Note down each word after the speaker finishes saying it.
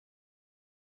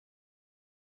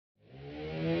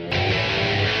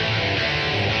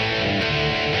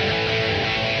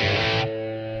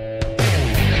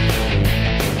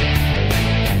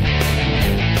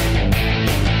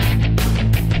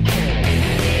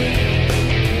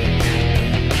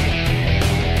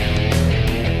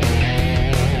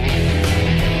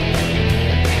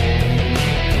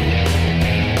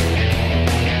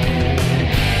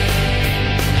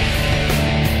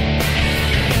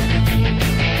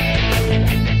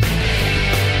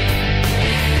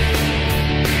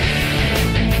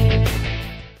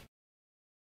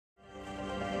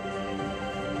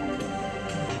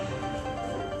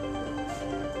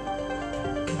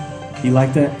You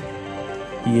like that?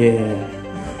 Yeah.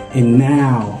 And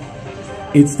now,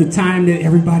 it's the time that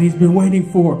everybody's been waiting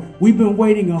for. We've been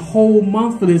waiting a whole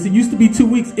month for this. It used to be 2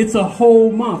 weeks. It's a whole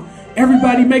month.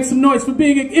 Everybody make some noise for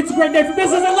being It's a Great Day for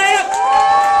Business Atlanta!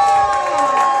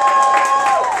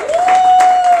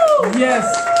 Yes.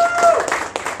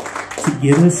 To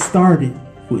get us started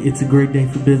with It's a Great Day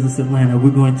for Business Atlanta,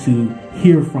 we're going to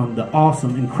hear from the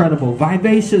awesome, incredible,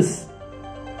 vivacious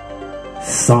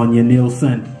Sonia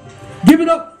Nielsen. Give it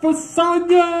up for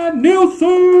Sonia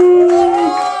Nielsen!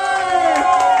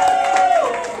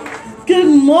 Good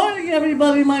morning,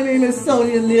 everybody. My name is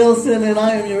Sonia Nielsen, and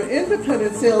I am your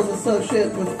independent sales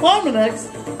associate with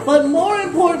Farmanex. But more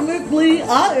importantly,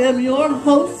 I am your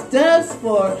hostess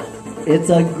for It's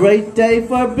a Great Day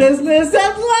for Business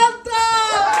Atlanta!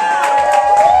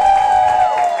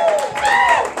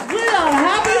 We are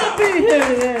happy to be here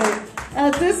today.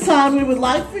 At this time, we would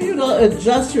like for you to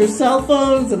adjust your cell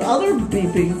phones and other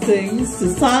beeping things to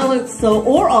silent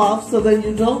or off so that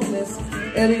you don't miss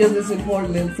any of this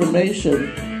important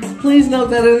information. Please note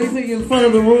that anything in front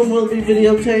of the room will be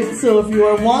videotaped, so if you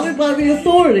are wanted by the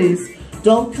authorities,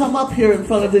 don't come up here in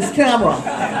front of this camera.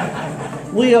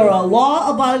 We are a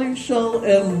law-abiding show,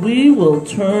 and we will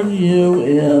turn you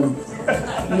in.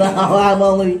 No, I'm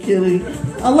only kidding.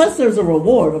 Unless there's a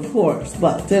reward, of course.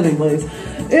 But anyways,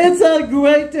 It's a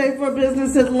Great Day for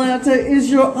Business Atlanta is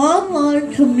your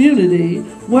online community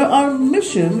where our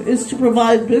mission is to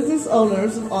provide business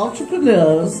owners and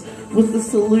entrepreneurs with the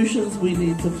solutions we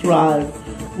need to thrive.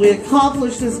 We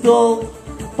accomplish this goal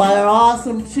by our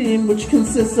awesome team, which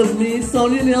consists of me,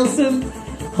 Sonia Nielsen,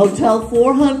 Hotel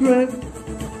 400,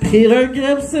 Peter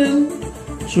Gibson,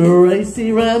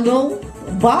 Tracy Randall,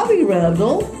 Bobby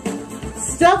Randall,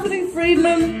 Stephanie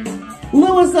Friedman,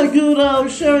 Louis Agudo,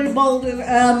 Sherry Bolden,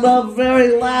 and the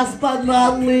very last but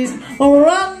not least,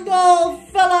 Randall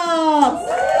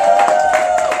Phillips.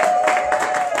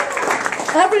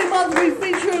 Every month we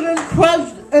feature an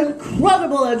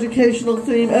incredible educational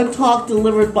theme and talk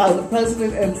delivered by the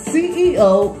President and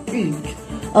CEO, Inc.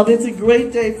 of It's a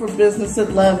Great Day for Business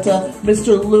Atlanta,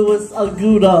 Mr. Louis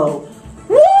Agudo.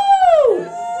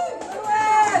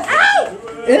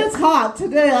 It's hot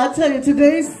today. I tell you,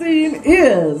 today's theme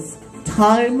is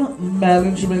time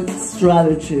management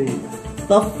strategy.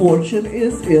 The fortune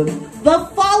is in the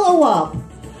follow-up.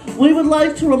 We would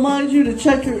like to remind you to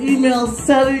check your email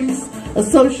settings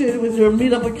associated with your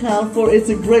Meetup account for It's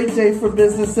a Great Day for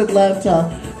Business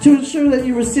Atlanta to ensure that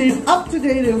you receive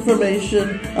up-to-date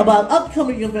information about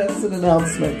upcoming events and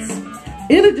announcements.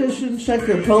 In addition, check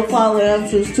your profile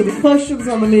answers to the questions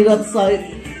on the Meetup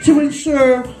site to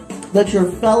ensure that your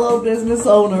fellow business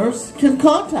owners can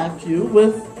contact you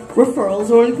with referrals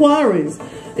or inquiries.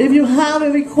 If you have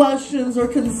any questions or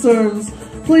concerns,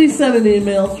 please send an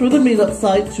email through the Meetup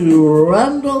site to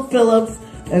Randall Phillips,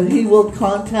 and he will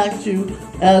contact you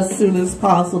as soon as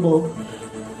possible.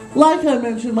 Like I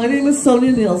mentioned, my name is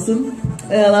Sonia Nielsen,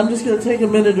 and I'm just going to take a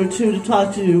minute or two to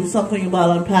talk to you something about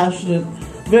I'm passionate,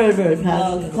 very, very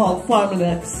passionate, called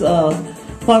Farmanex.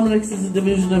 Farmanex is a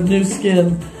division of New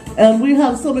Skin. And we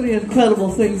have so many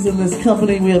incredible things in this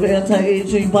company. We have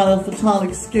anti-aging,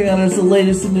 biophotonic scanners, the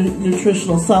latest in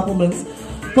nutritional supplements.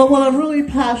 But what I'm really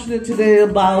passionate today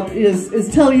about is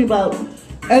telling you about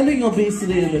ending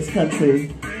obesity in this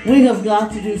country. We have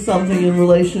got to do something in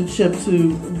relationship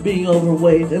to being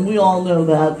overweight, and we all know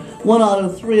that. 1 out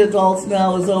of 3 adults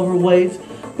now is overweight.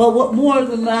 But what more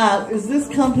than that is this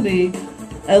company,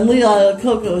 and Lee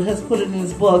Iacocca has put it in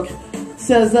his book,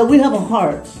 says that we have a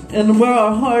heart, and where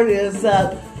our heart is,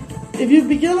 that if you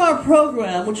begin our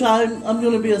program, which I'm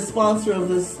going to be a sponsor of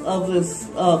this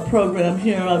program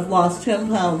here. I've lost 10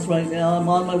 pounds right now. I'm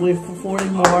on my way for 40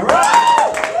 more. Like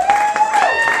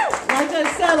I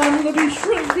said, I'm going to be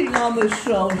shrinking on this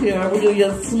show here. We're going to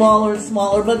get smaller and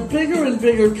smaller, but bigger and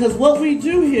bigger, because what we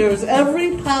do here is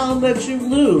every pound that you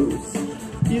lose,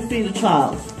 you feed a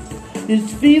child. You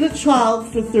feed a child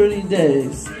for 30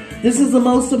 days. This is the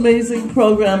most amazing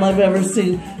program I've ever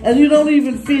seen. And you don't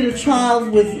even feed a child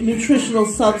with nutritional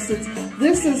substance.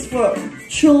 This is for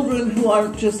children who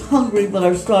aren't just hungry but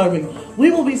are starving. We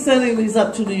will be sending these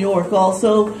up to New York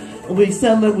also. We've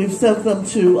sent them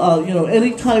to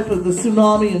any type of the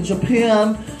tsunami in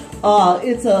Japan.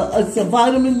 It's a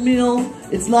vitamin meal.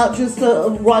 It's not just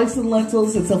rice and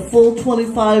lentils. It's a full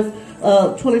 25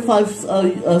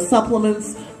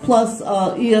 supplements plus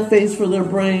EFAs for their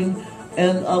brain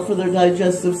and for their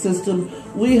digestive system.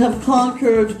 We have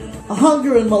conquered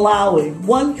hunger in Malawi.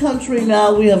 One country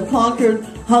now, we have conquered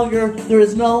hunger. There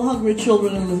is no hungry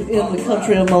children in the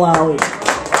country of Malawi.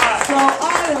 So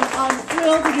I'm thrilled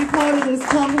thrilled to be part of this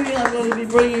company. I'm going to be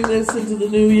bringing this into the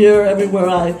new year everywhere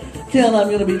I can. I'm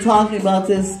going to be talking about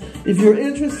this. If you're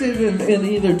interested in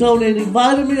either donating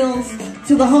Vitameals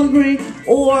to the hungry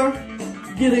or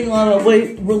getting on a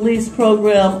weight release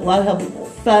program, I have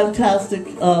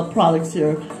fantastic products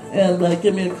here. And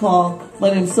give me a call.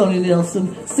 My name is Sonia Nielsen,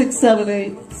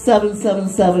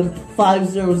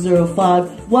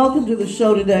 678-777-5005. Welcome to the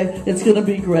show today. It's going to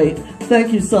be great.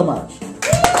 Thank you so much.